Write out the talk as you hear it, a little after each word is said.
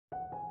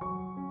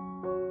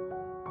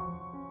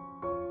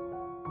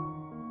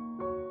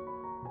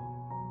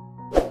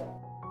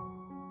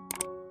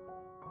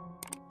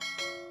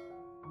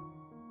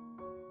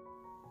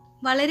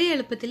വളരെ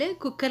എളുപ്പത്തിൽ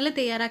കുക്കറിൽ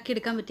തയ്യാറാക്കി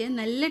എടുക്കാൻ പറ്റിയ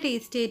നല്ല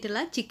ടേസ്റ്റി ആയിട്ടുള്ള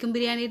ചിക്കൻ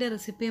ബിരിയാണിയുടെ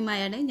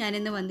റെസിപ്പിയുമായാണ്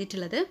ഞാനിന്ന്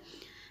വന്നിട്ടുള്ളത്.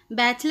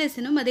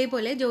 ബാച്ചിലേഴ്സിനും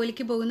അതേപോലെ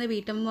ജോലിക്ക് പോകുന്ന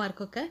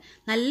വീട്ടമ്മമാർക്കൊക്കെ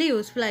നല്ല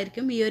യൂസ്ഫുൾ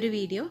ആയിരിക്കും ഈ ഒരു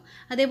വീഡിയോ.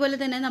 അതേപോലെ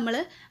തന്നെ നമ്മൾ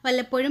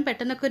വല്ലപ്പോഴും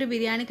പെട്ടെന്നൊക്കെ ഒരു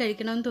ബിരിയാണി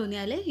കഴിക്കണമെന്ന്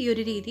തോന്നിയാൽ ഈ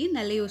ഒരു രീതി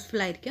നല്ല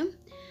യൂസ്ഫുൾ ആയിരിക്കും.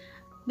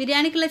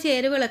 ബിരിയാണിക്കുള്ള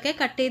ചേരുവകളൊക്കെ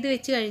കട്ട് ചെയ്ത്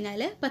വെച്ച്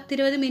കഴിഞ്ഞാൽ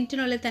 10-20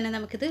 മിനിറ്റിനുള്ളിൽ തന്നെ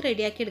നമുക്കിത്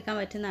റെഡിയാക്കി എടുക്കാൻ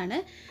പറ്റുന്നതാണ്.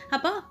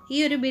 അപ്പോൾ ഈ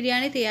ഒരു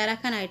ബിരിയാണി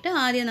തയ്യാറാക്കാനായിട്ട്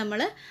ആദ്യം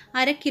നമ്മൾ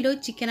 1/2 കിലോ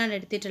ചിക്കനാണ്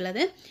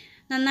എടുത്തിട്ടുള്ളത്.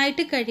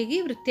 നന്നായിട്ട് കഴുകി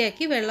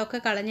വൃത്തിയാക്കി വെള്ളമൊക്കെ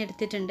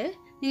കളഞ്ഞെടുത്തിട്ടുണ്ട്.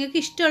 നിങ്ങൾക്ക്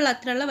ഇഷ്ടമുള്ള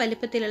അത്രയുള്ള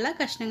വലിപ്പത്തിലുള്ള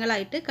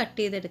കഷ്ണങ്ങളായിട്ട് കട്ട്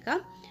ചെയ്തെടുക്കാം.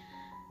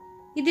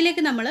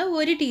 ഇതിലേക്ക് നമ്മൾ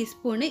 1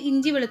 ടീസ്പൂൺ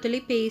ഇഞ്ചി വെളുത്തുള്ളി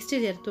പേസ്റ്റ്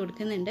ചേർത്ത്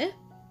കൊടുക്കുന്നുണ്ട്.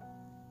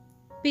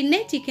 പിന്നെ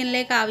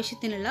ചിക്കനിലേക്ക്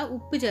ആവശ്യത്തിനുള്ള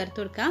ഉപ്പ് ചേർത്ത്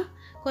കൊടുക്കാം.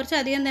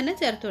 കുറച്ചധികം തന്നെ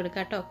ചേർത്ത്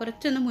കൊടുക്കാം കേട്ടോ,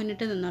 കുറച്ചൊന്ന്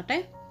മുന്നിട്ട് നിന്നോട്ടെ.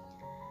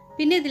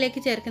 പിന്നെ ഇതിലേക്ക്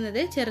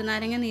ചേർക്കുന്നത്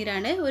ചെറുനാരങ്ങ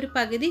നീരാണ്. ഒരു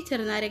പകുതി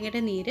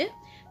ചെറുനാരങ്ങയുടെ നീര്,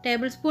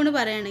 ടേബിൾ സ്പൂൺ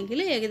പറയുകയാണെങ്കിൽ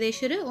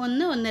ഏകദേശം ഒരു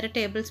 1-1.5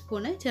 ടേബിൾ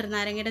സ്പൂൺ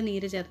ചെറുനാരങ്ങയുടെ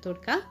നീര് ചേർത്ത്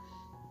കൊടുക്കാം.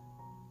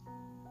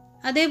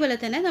 അതേപോലെ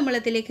തന്നെ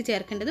നമ്മളിതിലേക്ക്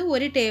ചേർക്കേണ്ടത്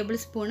 1 ടേബിൾ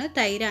സ്പൂൺ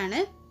തൈരാണ്.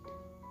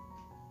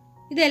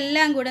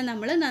 ഇതെല്ലാം കൂടെ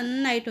നമ്മൾ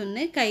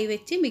നന്നായിട്ടൊന്ന്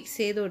കൈവച്ച് മിക്സ്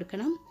ചെയ്ത്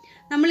കൊടുക്കണം.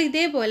 നമ്മൾ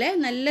ഇതേപോലെ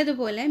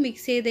നല്ലതുപോലെ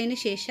മിക്സ് ചെയ്തതിന്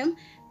ശേഷം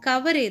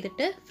കവർ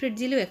ചെയ്തിട്ട്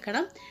ഫ്രിഡ്ജിൽ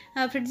വെക്കണം.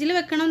 ഫ്രിഡ്ജിൽ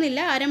വെക്കണമെന്നില്ല,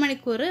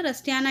 അരമണിക്കൂർ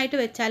റെസ്റ്റ് ചെയ്യാനായിട്ട്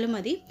വെച്ചാലും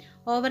മതി.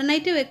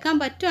 ഓവർനൈറ്റ് വെക്കാൻ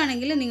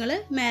പറ്റുവാണെങ്കിൽ നിങ്ങൾ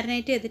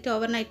മാരിനേറ്റ് ചെയ്തിട്ട്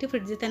ഓവർനൈറ്റ്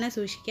ഫ്രിഡ്ജിൽ തന്നെ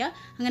സൂക്ഷിക്കുക.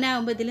 അങ്ങനെ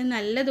ആകുമ്പോൾ ഇതിൽ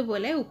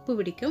നല്ലതുപോലെ ഉപ്പ്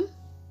പിടിക്കും.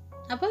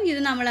 അപ്പോൾ ഇത്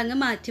നമ്മളങ്ങ്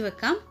മാറ്റി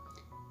വെക്കാം.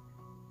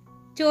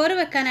 ചോറ്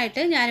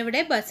വെക്കാനായിട്ട്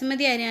ഞാനിവിടെ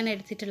ബസുമതി അരിയാണ്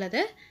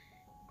എടുത്തിട്ടുള്ളത്.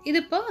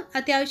 ഇതിപ്പോൾ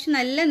അത്യാവശ്യം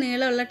നല്ല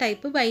നീളമുള്ള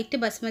ടൈപ്പ് വൈറ്റ്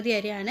ബസുമതി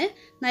അരിയാണ്.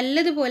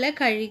 നല്ലതുപോലെ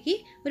കഴുകി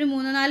ഒരു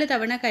 3-4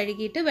 തവണ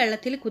കഴുകിയിട്ട്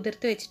വെള്ളത്തിൽ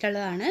കുതിർത്ത്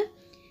വെച്ചിട്ടുള്ളതാണ്.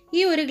 ഈ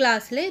ഒരു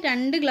ഗ്ലാസ്സിൽ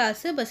 2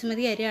 ഗ്ലാസ്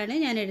ബസുമതി അരിയാണ്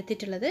ഞാൻ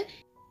എടുത്തിട്ടുള്ളത്.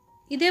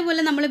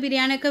 ഇതേപോലെ നമ്മൾ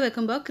ബിരിയാണിയൊക്കെ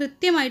വെക്കുമ്പോൾ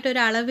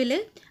കൃത്യമായിട്ടൊരു അളവിൽ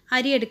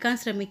അരി എടുക്കാൻ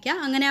ശ്രമിക്കുക.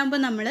 അങ്ങനെ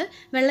ആകുമ്പോൾ നമ്മൾ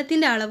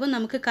വെള്ളത്തിൻ്റെ അളവ്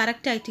നമുക്ക്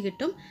കറക്റ്റായിട്ട്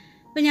കിട്ടും.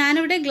 അപ്പോൾ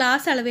ഞാനിവിടെ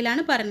ഗ്ലാസ്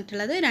അളവിലാണ്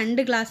പറഞ്ഞിട്ടുള്ളത്.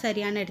 2 ഗ്ലാസ്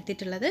അരിയാണ്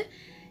എടുത്തിട്ടുള്ളത്.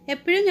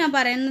 എപ്പോഴും ഞാൻ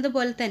പറയുന്നത്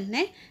പോലെ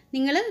തന്നെ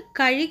നിങ്ങൾ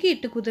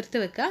കഴുകിയിട്ട് കുതിർത്ത്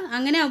വെക്കുക.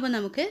 അങ്ങനെ ആകുമ്പോൾ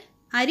നമുക്ക്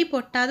അരി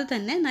പൊട്ടാതെ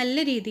തന്നെ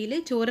നല്ല രീതിയിൽ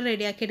ചോറ്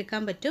റെഡിയാക്കി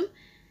എടുക്കാൻ പറ്റും.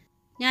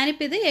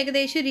 ഞാനിപ്പോൾ ഇത്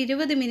ഏകദേശം ഒരു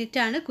 20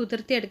 മിനിറ്റാണ്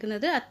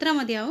കുതിർത്തിയെടുക്കുന്നത്. അത്ര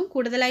മതിയാവും,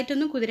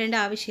 കൂടുതലായിട്ടൊന്നും കുതിരേണ്ട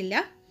ആവശ്യമില്ല.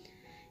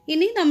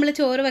 ഇനി നമ്മൾ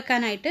ചോറ്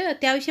വെക്കാനായിട്ട്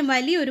അത്യാവശ്യം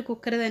വലിയൊരു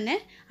കുക്കർ തന്നെ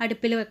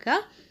അടുപ്പിൽ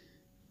വെക്കുക.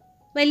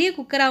 വലിയ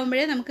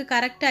കുക്കറാകുമ്പോഴേ നമുക്ക്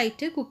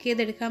കറക്റ്റായിട്ട് കുക്ക്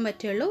ചെയ്തെടുക്കാൻ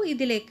പറ്റുള്ളൂ.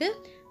 ഇതിലേക്ക്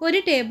 1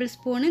 ടേബിൾ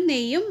സ്പൂൺ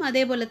നെയ്യും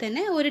അതേപോലെ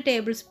തന്നെ 1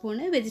 ടേബിൾ സ്പൂൺ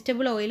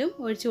വെജിറ്റബിൾ ഓയിലും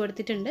ഒഴിച്ചു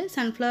കൊടുത്തിട്ടുണ്ട്.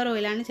 സൺഫ്ലവർ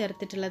ഓയിലാണ്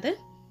ചേർത്തിട്ടുള്ളത്.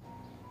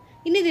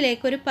 ഇനി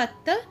ഇതിലേക്ക് ഒരു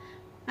 10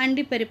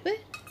 അണ്ടിപ്പരിപ്പ്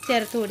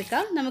ചേർത്ത്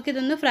കൊടുക്കാം.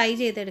 നമുക്കിതൊന്ന് ഫ്രൈ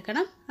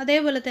ചെയ്തെടുക്കണം.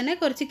 അതേപോലെ തന്നെ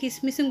കുറച്ച്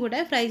കിസ്മിസും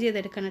കൂടെ ഫ്രൈ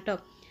ചെയ്തെടുക്കണം കേട്ടോ.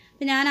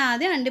 അപ്പോൾ ഞാൻ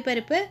ആദ്യം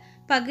അണ്ടിപ്പരിപ്പ്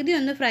പകുതി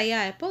ഒന്ന് ഫ്രൈ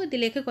ആയപ്പോൾ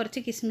ഇതിലേക്ക് കുറച്ച്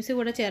കിസ്മിസ്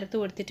കൂടെ ചേർത്ത്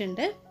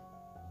കൊടുത്തിട്ടുണ്ട്.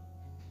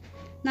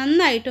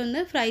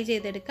 നന്നായിട്ടൊന്ന് ഫ്രൈ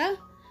ചെയ്തെടുക്കാം.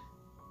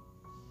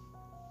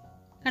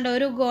 കണ്ടോ,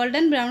 ഒരു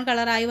ഗോൾഡൻ ബ്രൗൺ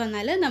കളറായി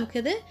വന്നാൽ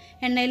നമുക്കിത്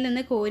എണ്ണയിൽ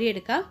നിന്ന്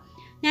കോരിയെടുക്കാം.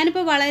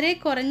 ഞാനിപ്പോൾ വളരെ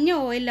കുറഞ്ഞ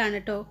ഓയിലാണ്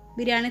കേട്ടോ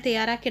ബിരിയാണി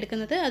തയ്യാറാക്കി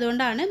എടുക്കുന്നത്.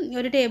 അതുകൊണ്ടാണ്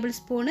 1 ടേബിൾ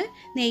സ്പൂണ്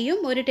നെയ്യും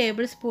 1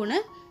 ടേബിൾ സ്പൂണ്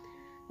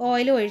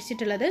ഓയിലും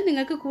ഒഴിച്ചിട്ടുള്ളത്.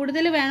 നിങ്ങൾക്ക്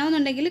കൂടുതൽ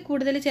വേണമെന്നുണ്ടെങ്കിൽ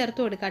കൂടുതൽ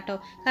ചേർത്ത് കൊടുക്കാം കേട്ടോ.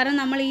 കാരണം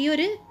നമ്മൾ ഈ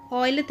ഒരു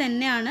ഓയിൽ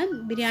തന്നെയാണ്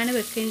ബിരിയാണി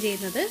വെക്കുകയും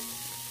ചെയ്യുന്നത്.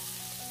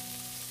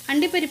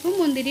 അണ്ടിപ്പരിപ്പും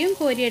മുന്തിരിയും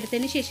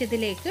കോരിയെടുത്തതിന് ശേഷം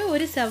ഇതിലേക്ക്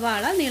ഒരു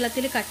സവാള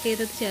നീളത്തിൽ കട്ട്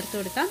ചെയ്തത് ചേർത്ത്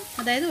കൊടുക്കാം.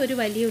 അതായത് ഒരു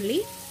വലിയ ഉള്ളി.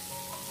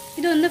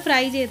 ഇതൊന്ന്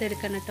ഫ്രൈ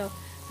ചെയ്തെടുക്കണം കേട്ടോ.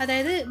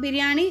 അതായത്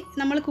ബിരിയാണി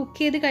നമ്മൾ കുക്ക്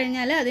ചെയ്ത്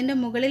കഴിഞ്ഞാൽ അതിൻ്റെ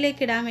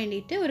മുകളിലേക്ക് ഇടാൻ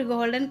വേണ്ടിയിട്ട് ഒരു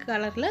ഗോൾഡൻ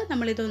കളറിൽ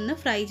നമ്മളിതൊന്ന്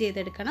ഫ്രൈ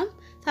ചെയ്തെടുക്കണം.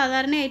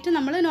 സാധാരണയായിട്ട്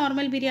നമ്മൾ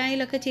നോർമൽ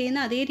ബിരിയാണിയിലൊക്കെ ചെയ്യുന്ന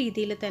അതേ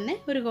രീതിയിൽ തന്നെ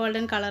ഒരു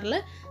ഗോൾഡൻ കളറിൽ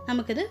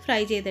നമുക്കിത്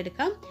ഫ്രൈ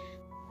ചെയ്തെടുക്കാം.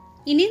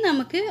 ഇനി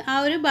നമുക്ക് ആ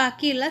ഒരു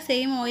ബാക്കിയുള്ള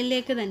സെയിം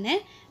ഓയിലിലേക്ക് തന്നെ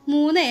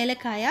 3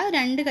 ഏലക്കായ,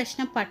 2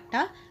 കഷ്ണം പട്ട,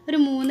 ഒരു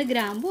 3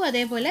 ഗ്രാമ്പു,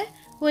 അതേപോലെ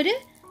ഒരു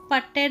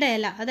പട്ടയുടെ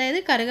ഇല, അതായത്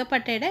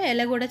കറുകപ്പട്ടയുടെ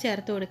ഇല കൂടെ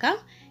ചേർത്ത് കൊടുക്കാം.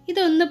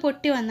 ഇതൊന്ന്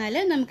പൊട്ടി വന്നാൽ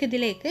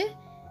നമുക്കിതിലേക്ക്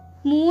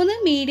 3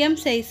 മീഡിയം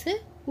സൈസ്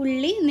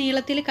ഉള്ളി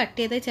നീളത്തിൽ കട്ട്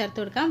ചെയ്ത് ചേർത്ത്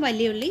കൊടുക്കാം.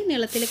 വലിയ ഉള്ളി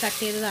നീളത്തിൽ കട്ട്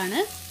ചെയ്തതാണ്.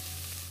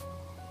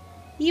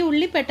 ഈ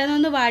ഉള്ളി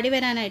പെട്ടെന്നൊന്ന് വാടി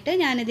വരാനായിട്ട്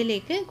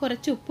ഞാനിതിലേക്ക്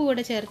കുറച്ച് ഉപ്പ്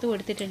കൂടെ ചേർത്ത്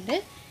കൊടുത്തിട്ടുണ്ട്.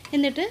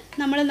 എന്നിട്ട്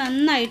നമ്മൾ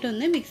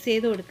നന്നായിട്ടൊന്ന് മിക്സ്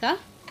ചെയ്ത് കൊടുക്കുക.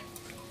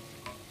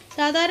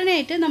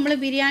 സാധാരണയായിട്ട് നമ്മൾ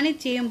ബിരിയാണി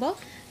ചെയ്യുമ്പോൾ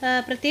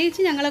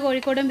പ്രത്യേകിച്ച് ഞങ്ങളെ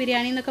കോഴിക്കോടൻ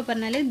ബിരിയാണി എന്നൊക്കെ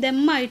പറഞ്ഞാൽ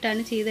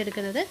ദമ്മായിട്ടാണ്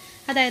ചെയ്തെടുക്കുന്നത്.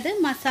 അതായത്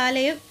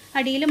മസാലയും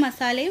അടിയിൽ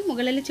മസാലയും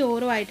മുകളിൽ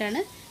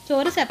ചോറുമായിട്ടാണ്.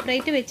 ചോറ്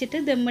സെപ്പറേറ്റ് വെച്ചിട്ട്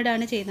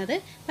ദമ്മിടാണ് ചെയ്യുന്നത്.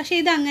 പക്ഷേ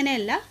ഇത്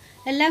അങ്ങനെയല്ല,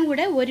 എല്ലാം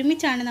കൂടെ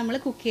ഒരുമിച്ചാണ് നമ്മൾ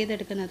കുക്ക്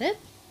ചെയ്തെടുക്കുന്നത്.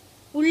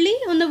 ഉള്ളി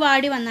ഒന്ന്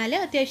വാടി വന്നാൽ,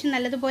 അത്യാവശ്യം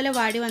നല്ലതുപോലെ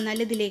വാടി വന്നാൽ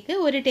ഇതിലേക്ക്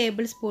 1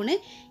 ടേബിൾ സ്പൂണ്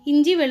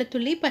ഇഞ്ചി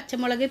വെളുത്തുള്ളി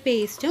പച്ചമുളക്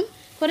പേസ്റ്റും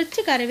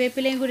കുറച്ച്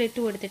കറിവേപ്പിലയും കൂടി ഇട്ട്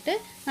കൊടുത്തിട്ട്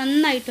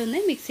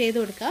നന്നായിട്ടൊന്ന് മിക്സ് ചെയ്ത്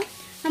കൊടുക്കുക.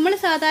 നമ്മൾ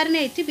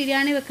സാധാരണയായിട്ട്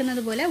ബിരിയാണി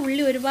വെക്കുന്നത് പോലെ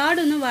ഉള്ളി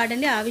ഒരുപാടൊന്നും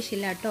വാടേണ്ട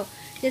ആവശ്യമില്ല കേട്ടോ.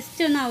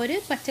 ജസ്റ്റ് ഒന്ന് ആ ഒരു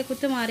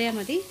പച്ചക്കുത്ത് മാറിയാൽ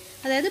മതി.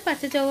 അതായത്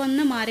പച്ചച്ചൊവ്വ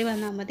ഒന്ന് മാറി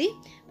വന്നാൽ മതി.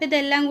 അപ്പോൾ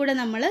ഇതെല്ലാം കൂടെ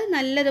നമ്മൾ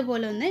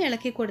നല്ലതുപോലെ ഒന്ന്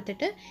ഇളക്കി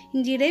കൊടുത്തിട്ട്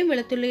ഇഞ്ചിയുടെയും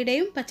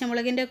വെളുത്തുള്ളിയുടെയും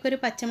പച്ചമുളകിൻ്റെ ഒക്കെ ഒരു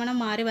പച്ചമണം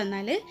മാറി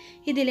വന്നാൽ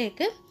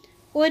ഇതിലേക്ക്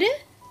 1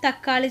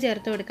 തക്കാളി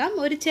ചേർത്ത് കൊടുക്കാം.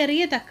 ഒരു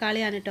ചെറിയ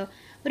തക്കാളിയാണ് കേട്ടോ.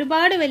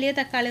 ഒരുപാട് വലിയ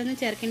തക്കാളി ഒന്നും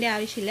ചേർക്കേണ്ട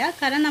ആവശ്യമില്ല.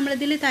 കാരണം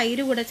നമ്മളിതിൽ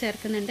തൈര് കൂടെ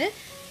ചേർക്കുന്നുണ്ട്.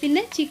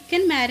 പിന്നെ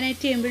ചിക്കൻ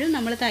മാരിനേറ്റ് ചെയ്യുമ്പോഴും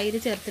നമ്മൾ തൈര്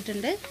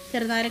ചേർത്തിട്ടുണ്ട്,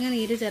 ചെറുനാരങ്ങ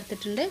നീര്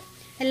ചേർത്തിട്ടുണ്ട്.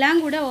 എല്ലാം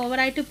കൂടെ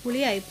ഓവറായിട്ട്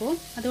പുളിയായിപ്പോവും,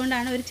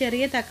 അതുകൊണ്ടാണ് ഒരു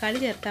ചെറിയ തക്കാളി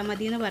ചേർത്താൽ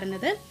മതി എന്ന്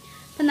പറഞ്ഞത്.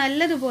 അപ്പോൾ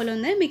നല്ലതുപോലെ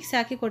ഒന്ന്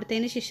മിക്സാക്കി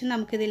കൊടുത്തതിന് ശേഷം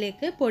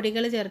നമുക്കിതിലേക്ക്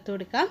പൊടികൾ ചേർത്ത്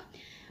കൊടുക്കാം.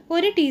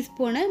 1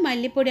 ടീസ്പൂണ്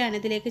മല്ലിപ്പൊടിയാണ്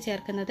ഇതിലേക്ക്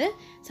ചേർക്കുന്നത്.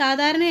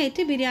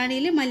 സാധാരണയായിട്ട്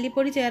ബിരിയാണിയിൽ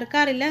മല്ലിപ്പൊടി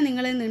ചേർക്കാറില്ല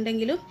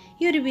നിങ്ങളെന്നുണ്ടെങ്കിലും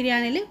ഈ ഒരു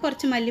ബിരിയാണിയിൽ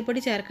കുറച്ച്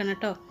മല്ലിപ്പൊടി ചേർക്കണം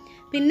കേട്ടോ.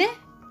 പിന്നെ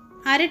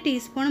 1/2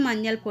 ടീസ്പൂൺ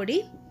മഞ്ഞൾപ്പൊടി,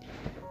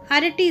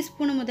 1/2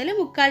 ടീസ്പൂൺ മുതൽ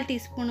 1/4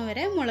 ടീസ്പൂൺ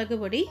വരെ മുളക്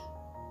പൊടി,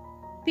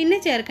 പിന്നെ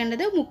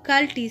ചേർക്കേണ്ടത്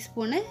 1/4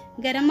 ടീസ്പൂണ്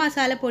ഗരം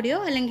മസാലപ്പൊടിയോ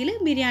അല്ലെങ്കിൽ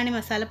ബിരിയാണി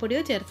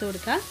മസാലപ്പൊടിയോ ചേർത്ത്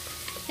കൊടുക്കുക.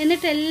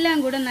 എന്നിട്ട് എല്ലാം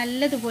കൂടെ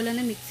നല്ലതുപോലെ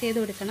ഒന്ന് മിക്സ് ചെയ്ത്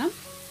കൊടുക്കണം.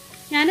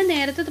 ഞാൻ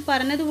നേരത്തെ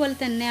പറഞ്ഞതുപോലെ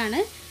തന്നെയാണ്,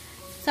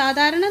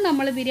 സാധാരണ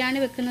നമ്മൾ ബിരിയാണി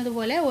വെക്കുന്നത്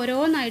പോലെ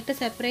ഓരോന്നായിട്ട്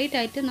സെപ്പറേറ്റ്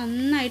ആയിട്ട്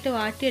നന്നായിട്ട്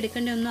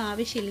വാട്ടിയെടുക്കേണ്ട ഒന്നും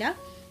ആവശ്യമില്ല.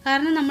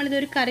 കാരണം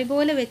നമ്മളിതൊരു കറി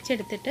പോലെ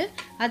വെച്ചെടുത്തിട്ട്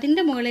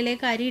അതിൻ്റെ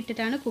മുകളിലേക്ക് അരി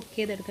ഇട്ടിട്ടാണ് കുക്ക്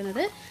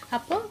ചെയ്തെടുക്കുന്നത്.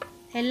 അപ്പോൾ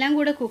എല്ലാം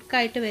കൂടെ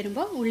കുക്കായിട്ട്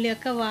വരുമ്പോൾ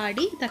ഉള്ളിയൊക്കെ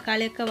വാടി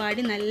തക്കാളിയൊക്കെ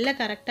വാടി നല്ല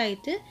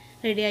കറക്റ്റായിട്ട്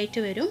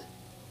റെഡിയായിട്ട് വരും.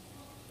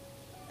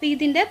 അപ്പോൾ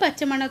ഇതിൻ്റെ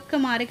പച്ചമണമൊക്കെ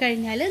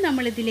മാറിക്കഴിഞ്ഞാൽ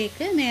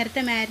നമ്മളിതിലേക്ക്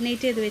നേരത്തെ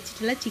മാരിനേറ്റ് ചെയ്ത്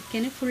വെച്ചിട്ടുള്ള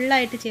ചിക്കന്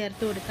ഫുള്ളായിട്ട്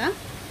ചേർത്ത് കൊടുക്കാം.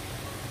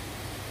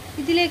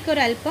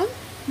 ഇതിലേക്കൊരല്പം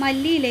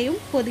മല്ലിയിലയും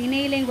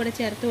പുതിനയിലയും കൂടെ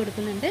ചേർത്ത്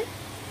കൊടുക്കുന്നുണ്ട്.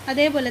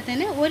 അതേപോലെ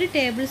തന്നെ 1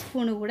 ടേബിൾ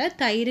സ്പൂൺ കൂടെ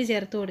തൈര്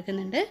ചേർത്ത്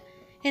കൊടുക്കുന്നുണ്ട്.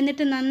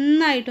 എന്നിട്ട്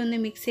നന്നായിട്ടൊന്ന്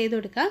മിക്സ് ചെയ്ത്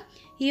കൊടുക്കുക.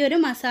 ഈ ഒരു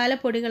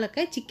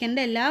മസാലപ്പൊടികളൊക്കെ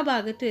ചിക്കൻ്റെ എല്ലാ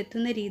ഭാഗത്തും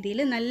എത്തുന്ന രീതിയിൽ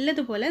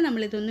നല്ലതുപോലെ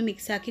നമ്മളിതൊന്ന്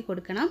മിക്സാക്കി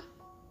കൊടുക്കണം.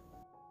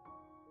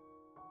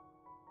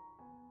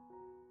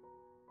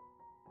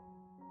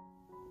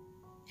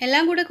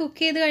 എല്ലാം കൂടെ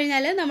കുക്ക് ചെയ്ത്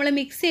കഴിഞ്ഞാൽ നമ്മൾ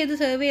മിക്സ് ചെയ്ത്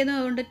സെർവ് ചെയ്യുന്നത്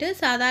കൊണ്ടിട്ട്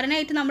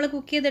സാധാരണയായിട്ട് നമ്മൾ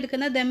കുക്ക്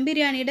ചെയ്തെടുക്കുന്ന ദം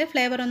ബിരിയാണിയുടെ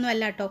ഫ്ലേവറൊന്നും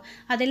അല്ല കേട്ടോ,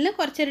 അതിൽ നിന്ന്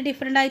കുറച്ചൊരു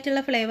ഡിഫറെൻ്റ്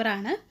ആയിട്ടുള്ള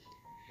ഫ്ലേവറാണ്.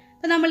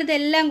 അപ്പോൾ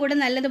നമ്മളിതെല്ലാം കൂടെ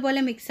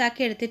നല്ലതുപോലെ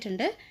മിക്സാക്കി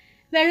എടുത്തിട്ടുണ്ട്.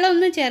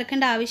 വെള്ളമൊന്നും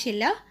ചേർക്കേണ്ട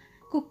ആവശ്യമില്ല.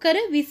 കുക്കർ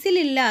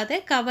വിസിലില്ലാതെ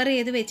കവർ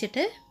ചെയ്ത്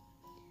വെച്ചിട്ട്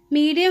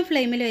മീഡിയം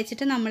ഫ്ലെയിമിൽ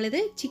വെച്ചിട്ട് നമ്മളിത്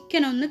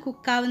ചിക്കൻ ഒന്ന്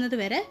കുക്കാവുന്നത്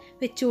വരെ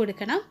വെച്ച്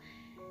കൊടുക്കണം.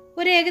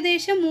 ഒരു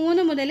ഏകദേശം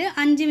 3 മുതൽ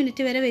 5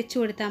 മിനിറ്റ് വരെ വെച്ച്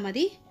കൊടുത്താൽ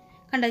മതി.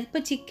 കണ്ടോ,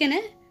 ഇപ്പോൾ ചിക്കന്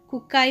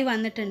കുക്കായി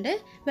വന്നിട്ടുണ്ട്,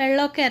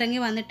 വെള്ളമൊക്കെ ഇറങ്ങി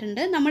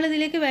വന്നിട്ടുണ്ട്.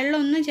 നമ്മളിതിലേക്ക്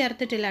വെള്ളമൊന്നും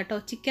ചേർത്തിട്ടില്ല കേട്ടോ,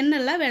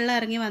 ചിക്കനിലുള്ള വെള്ളം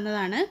ഇറങ്ങി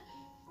വന്നതാണ്.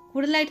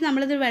 കൂടുതലായിട്ട്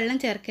നമ്മളിത് വെള്ളം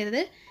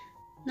ചേർക്കരുത്.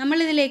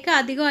 നമ്മളിതിലേക്ക്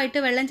അധികമായിട്ട്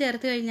വെള്ളം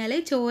ചേർത്ത് കഴിഞ്ഞാൽ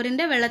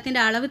ചോറിൻ്റെ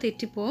വെള്ളത്തിൻ്റെ അളവ്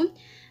തെറ്റിപ്പോവും.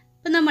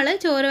 അപ്പം നമ്മൾ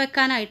ചോറ്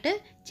വെക്കാനായിട്ട്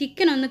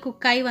ചിക്കൻ ഒന്ന്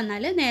കുക്കായി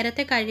വന്നാൽ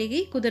നേരത്തെ കഴുകി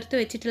കുതിർത്ത്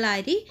വെച്ചിട്ടുള്ള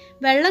അരി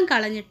വെള്ളം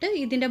കളഞ്ഞിട്ട്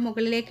ഇതിൻ്റെ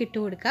മുകളിലേക്ക് ഇട്ട്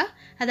കൊടുക്കുക.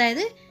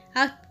 അതായത്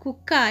ആ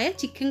കുക്കായ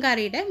ചിക്കൻ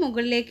കറിയുടെ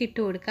മുകളിലേക്ക് ഇട്ട്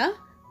കൊടുക്കുക.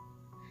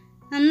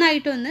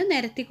 നന്നായിട്ടൊന്ന്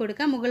നിരത്തി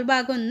കൊടുക്കുക, മുകൾ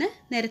ഭാഗം ഒന്ന്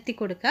നിരത്തി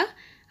കൊടുക്കുക.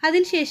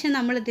 അതിനുശേഷം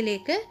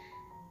നമ്മളിതിലേക്ക്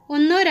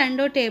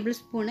 1-2 ടേബിൾ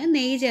സ്പൂണ്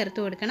നെയ്യ് ചേർത്ത്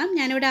കൊടുക്കണം.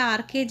 ഞാനിവിടെ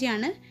 6 kg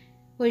ആണ്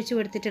ഒഴിച്ചു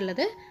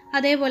കൊടുത്തിട്ടുള്ളത്.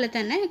 അതേപോലെ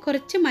തന്നെ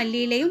കുറച്ച്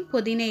മല്ലിയിലയും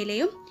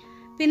പുതിനയിലയും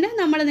പിന്നെ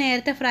നമ്മൾ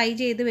നേരത്തെ ഫ്രൈ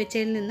ചെയ്ത്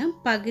വെച്ചതിൽ നിന്നും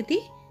പകുതി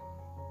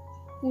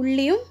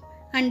ഉള്ളിയും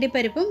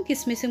അണ്ടിപ്പരിപ്പും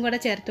കിസ്മിസും കൂടെ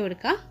ചേർത്ത്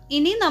കൊടുക്കുക.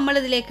 ഇനി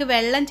നമ്മളിതിലേക്ക്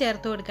വെള്ളം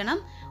ചേർത്ത് കൊടുക്കണം.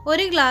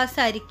 1 ഗ്ലാസ്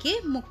അരിക്ക്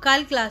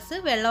 1/4 ഗ്ലാസ്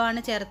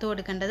വെള്ളമാണ് ചേർത്ത്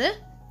കൊടുക്കേണ്ടത്.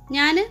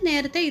 ഞാൻ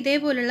നേരത്തെ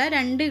ഇതേപോലുള്ള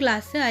 2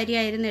 ഗ്ലാസ്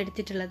അരിയായിരുന്നു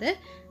എടുത്തിട്ടുള്ളത്.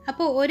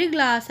 അപ്പോൾ 1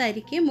 ഗ്ലാസ്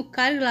അരിക്ക്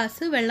 1/4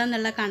 ഗ്ലാസ് വെള്ളം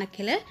എന്നുള്ള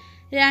കണക്കിൽ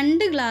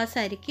 2 ഗ്ലാസ്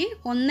അരിക്ക്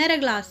 1.5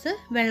 ഗ്ലാസ്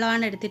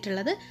വെള്ളമാണ്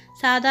എടുത്തിട്ടുള്ളത്.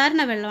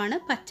 സാധാരണ വെള്ളമാണ്,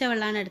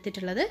 പച്ചവെള്ളമാണ്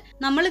എടുത്തിട്ടുള്ളത്.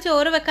 നമ്മൾ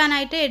ചോറ്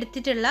വെക്കാനായിട്ട്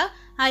എടുത്തിട്ടുള്ള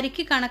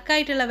അരിക്ക്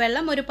കണക്കായിട്ടുള്ള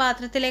വെള്ളം ഒരു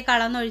പാത്രത്തിലേക്ക്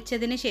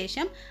അളന്നൊഴിച്ചതിന്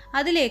ശേഷം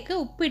അതിലേക്ക്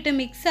ഉപ്പിട്ട്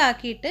മിക്സ്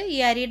ആക്കിയിട്ട് ഈ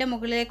അരിയുടെ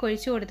മുകളിലേക്ക്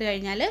ഒഴിച്ചു കൊടുത്തു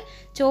കഴിഞ്ഞാൽ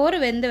ചോറ്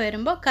വെന്ത്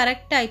വരുമ്പോൾ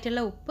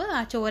കറക്റ്റായിട്ടുള്ള ഉപ്പ്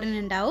ആ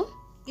ചോറിനുണ്ടാവും.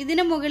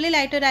 ഇതിന്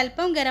മുകളിലായിട്ട്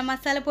ഒരല്പം ഗരം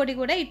മസാല പൊടി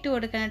കൂടെ ഇട്ട്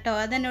കൊടുക്കണം കേട്ടോ,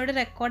 അതെന്നോട്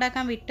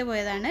റെക്കോർഡാക്കാൻ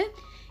വിട്ടുപോയതാണ്.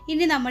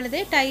 ഇനി നമ്മളിത്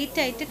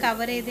ടൈറ്റായിട്ട്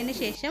കവർ ചെയ്തതിന്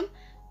ശേഷം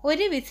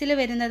 1 വിസിൽ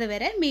വരുന്നത്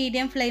വരെ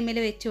മീഡിയം ഫ്ലെയിമിൽ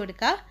വെച്ച്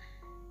കൊടുക്കുക.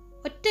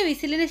 ഒറ്റ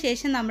വിസിലിന്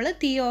ശേഷം നമ്മൾ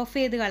തീ ഓഫ്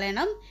ചെയ്ത്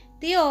കളയണം.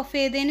 തീ ഓഫ്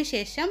ചെയ്തതിന്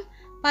ശേഷം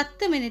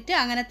 10 മിനിറ്റ്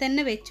അങ്ങനെ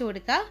തന്നെ വെച്ച്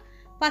കൊടുക്കുക.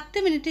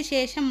 10 മിനിറ്റ്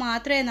ശേഷം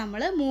മാത്രമേ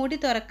നമ്മൾ മൂടി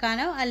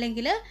തുറക്കാനോ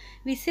അല്ലെങ്കിൽ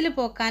വിസിൽ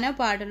പോക്കാനോ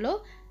പാടുള്ളൂ.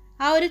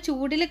 ആ ഒരു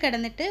ചൂടിൽ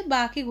കിടന്നിട്ട്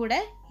ബാക്കി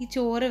കൂടെ ഈ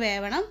ചോറ്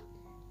വേവണം.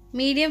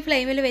 മീഡിയം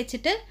ഫ്ലെയിമിൽ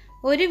വെച്ചിട്ട്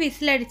 1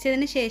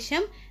 വിസിലടിച്ചതിന്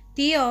ശേഷം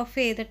തീ ഓഫ്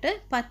ചെയ്തിട്ട്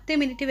 10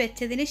 മിനിറ്റ്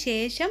വെച്ചതിന്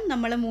ശേഷം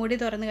നമ്മൾ മൂടി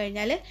തുറന്നു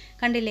കഴിഞ്ഞാൽ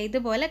കണ്ടില്ലേ,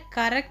 ഇതുപോലെ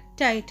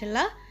കറക്റ്റായിട്ടുള്ള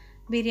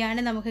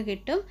ബിരിയാണി നമുക്ക്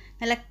കിട്ടും.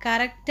 നല്ല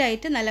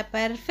കറക്റ്റായിട്ട് നല്ല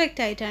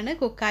പെർഫെക്റ്റ് ആയിട്ടാണ്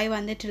കുക്കായി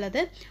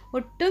വന്നിട്ടുള്ളത്.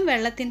 ഒട്ടും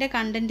വെള്ളത്തിൻ്റെ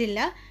കണ്ടൻ്റ് ഇല്ല,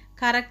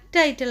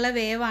 കറക്റ്റായിട്ടുള്ള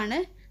വേവാണ്.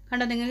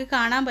 കണ്ടോ, നിങ്ങൾക്ക്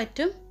കാണാൻ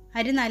പറ്റും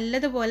അരി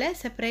നല്ലതുപോലെ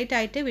സെപ്പറേറ്റ്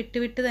ആയിട്ട്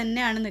വിട്ട്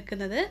തന്നെയാണ്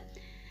നിൽക്കുന്നത്.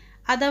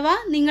 അഥവാ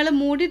നിങ്ങൾ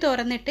മൂടി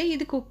തുറന്നിട്ട്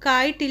ഇത്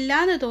കുക്കായിട്ടില്ല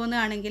എന്ന്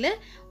തോന്നുകയാണെങ്കിൽ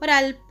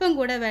ഒരല്പം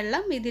കൂടെ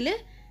വെള്ളം ഇതിൽ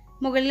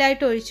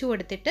മുകളിലായിട്ട് ഒഴിച്ചു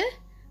കൊടുത്തിട്ട്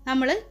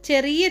നമ്മൾ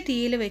ചെറിയ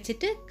തീയിൽ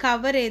വെച്ചിട്ട്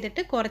കവർ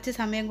ചെയ്തിട്ട് കുറച്ച്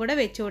സമയം കൂടെ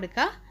വെച്ച്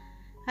കൊടുക്കുക.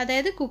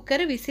 അതായത് കുക്കർ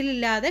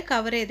വിസിലില്ലാതെ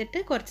കവർ ചെയ്തിട്ട്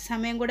കുറച്ച്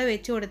സമയം കൂടെ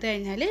വെച്ച് കൊടുത്തു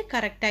കഴിഞ്ഞാൽ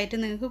കറക്റ്റായിട്ട്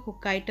നിങ്ങൾക്ക്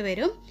കുക്കായിട്ട്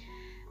വരും.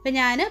 അപ്പോൾ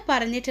ഞാൻ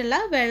പറഞ്ഞിട്ടുള്ള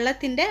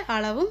വെള്ളത്തിൻ്റെ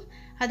അളവും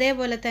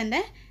അതേപോലെ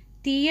തന്നെ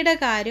തീയുടെ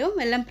കാര്യവും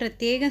എല്ലാം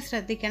പ്രത്യേകം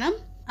ശ്രദ്ധിക്കണം.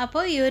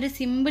 അപ്പോൾ ഈ ഒരു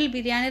സിമ്പിൾ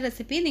ബിരിയാണി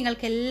റെസിപ്പി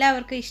നിങ്ങൾക്ക്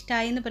എല്ലാവർക്കും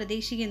ഇഷ്ടമായി എന്ന്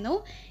പ്രതീക്ഷിക്കുന്നു.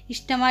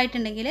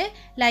 ഇഷ്ടമായിട്ടുണ്ടെങ്കിൽ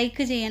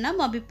ലൈക്ക് ചെയ്യണം,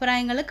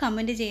 അഭിപ്രായങ്ങൾ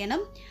കമൻറ്റ്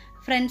ചെയ്യണം.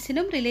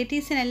 ഫ്രണ്ട്സിനും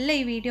റിലേറ്റീവ്സിനെല്ലാം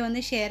ഈ വീഡിയോ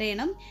ഒന്ന് ഷെയർ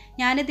ചെയ്യണം.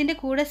 ഞാനിതിൻ്റെ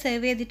കൂടെ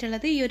സെർവ്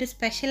ചെയ്തിട്ടുള്ളത് ഈ ഒരു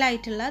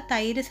സ്പെഷ്യലായിട്ടുള്ള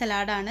തൈര്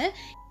സലാഡാണ്.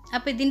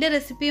 അപ്പോൾ ഇതിൻ്റെ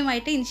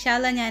റെസിപ്പിയുമായിട്ട് ഇൻഷാ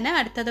അല്ലാഹ് ഞാൻ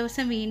അടുത്ത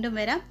ദിവസം വീണ്ടും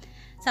വരാം.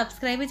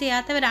 സബ്സ്ക്രൈബ്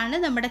ചെയ്യാത്തവരാണ്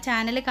നമ്മുടെ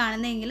ചാനൽ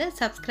കാണുന്നതെങ്കിൽ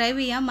സബ്സ്ക്രൈബ്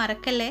ചെയ്യാൻ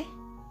മറക്കല്ലേ.